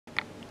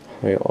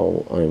Hi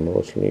all, I'm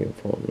Rosely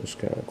from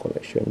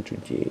Skyrcollections.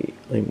 Today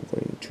I'm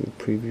going to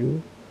preview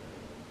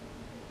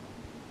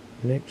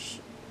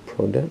next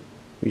product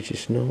which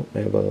is now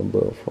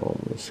available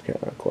from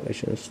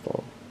Skyrcollections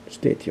store.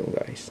 Stay tuned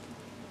guys.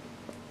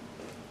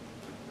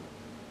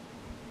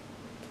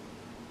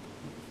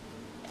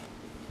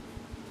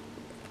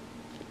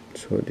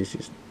 So this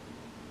is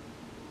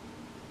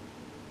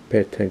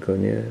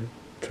Patagonia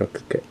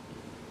Trucker cap.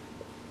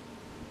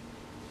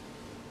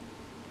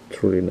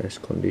 Truly nice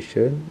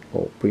condition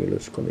or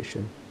pre-loose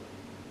condition.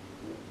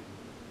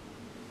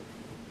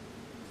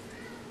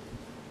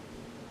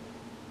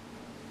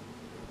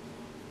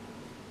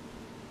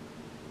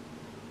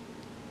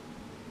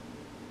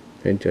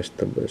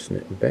 Adjustable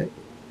snapback.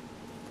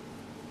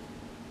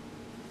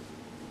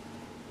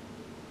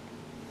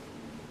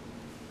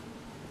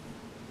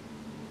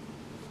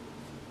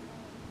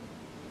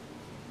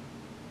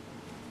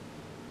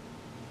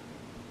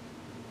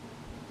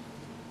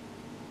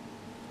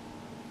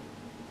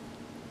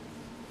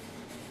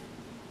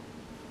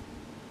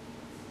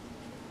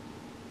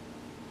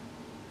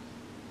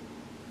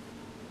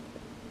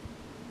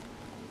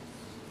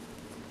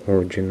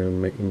 Original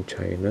made in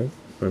China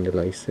under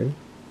license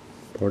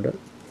product.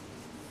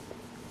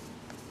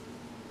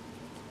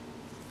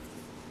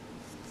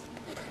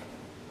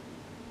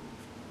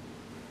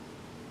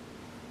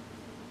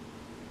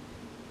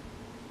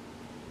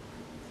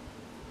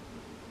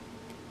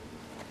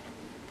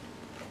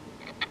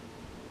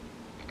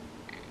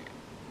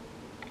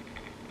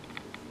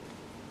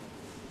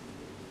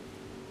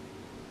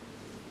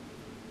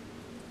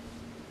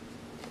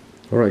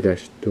 Alright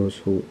guys, those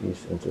who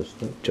is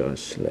interested,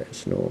 just let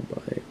us know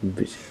by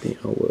visiting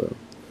our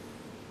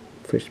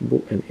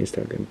Facebook and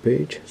Instagram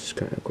page,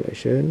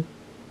 Skyrcollections.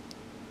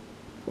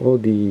 All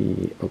the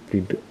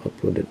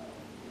uploaded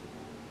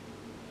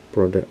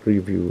product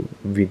review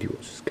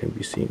videos can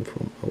be seen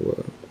from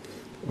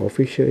our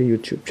official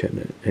YouTube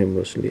channel,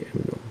 Rosely.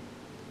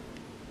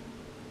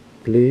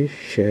 Please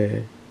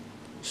share,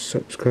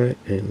 subscribe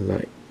and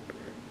like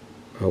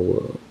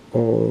our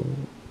all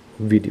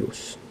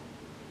videos.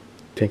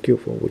 Thank you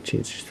for watching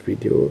this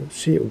video.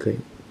 See you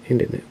again in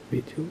the next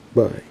video.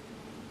 Bye.